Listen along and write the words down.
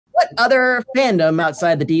other fandom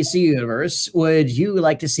outside the DC universe would you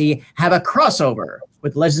like to see have a crossover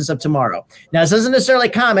with Legends of Tomorrow? Now, this isn't necessarily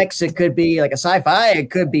comics. It could be like a sci-fi.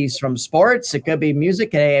 It could be from sports. It could be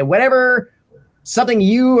music. Whatever, something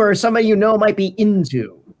you or somebody you know might be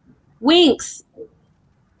into. Winx.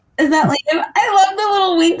 Is that like, I love the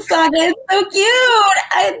little Winx saga. It's so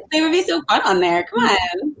cute. They would be so fun on there. Come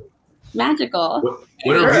on. Magical.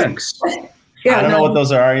 What are Winx? Yeah, I don't know what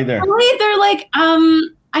those are either. Probably they're like,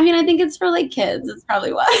 I mean, I think it's for like kids. It's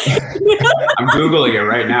probably why. I'm Googling it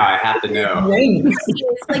right now. I have to know.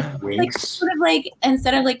 It's like sort of like,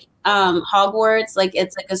 instead of like Hogwarts, like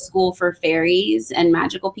it's like a school for fairies and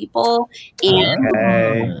magical people.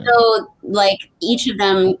 And so like each of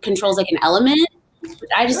them controls like an element.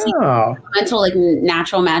 Which I just think elemental, like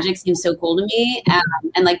natural magic seems so cool to me.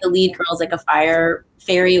 And like the lead girl is like a fire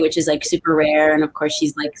fairy, which is like super rare. And of course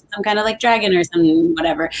she's like some kind of like dragon or some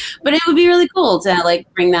whatever. But it would be really cool to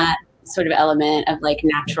like bring that sort of element of like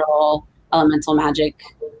natural elemental magic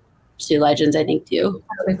to Legends, I think too.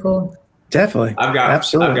 That'd be cool. Definitely. I've got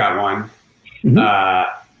one. Mm-hmm.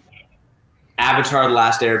 Avatar: The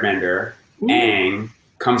Last Airbender, Aang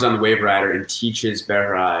comes on the Wave Rider and teaches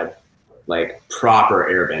Behrad like proper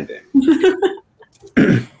airbending.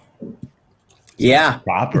 Yeah,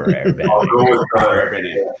 proper airbending. I'll go with proper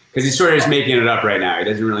airbending because he's sort of just making it up right now. He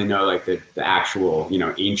doesn't really know like the actual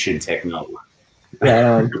ancient technique.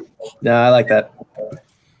 Yeah, no, I like that.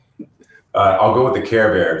 I'll go with the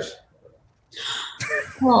Care Bears.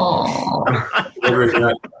 Aww.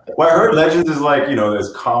 Well, I heard Legends is like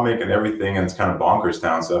there's comic and everything, and it's kind of bonkers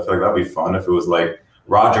town. So I feel like that'd be fun if it was like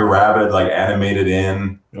Roger Rabbit, like animated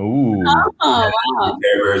in. Ooh. Oh, wow. The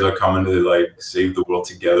Care Bears are coming to like save the world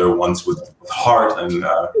together, once with heart and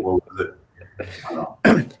what was it? I don't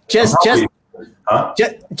know.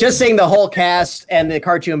 Just seeing the whole cast and the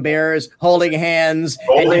cartoon bears holding hands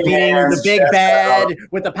and defeating the big bad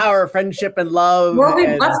with the power of friendship and love. Well,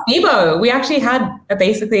 that's Bebo. We actually had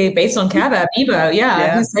basically based on Care Bear,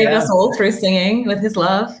 Bebo, who saved us all through singing with his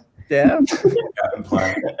love. Yeah. Captain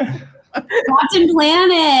Planet. Captain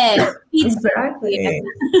Planet. Exactly.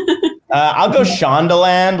 I'll go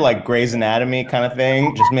Shondaland, like Grey's Anatomy kind of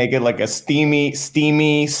thing. Just make it like a steamy,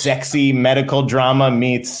 sexy medical drama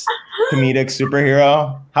meets comedic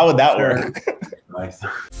superhero. How would that work? Nice.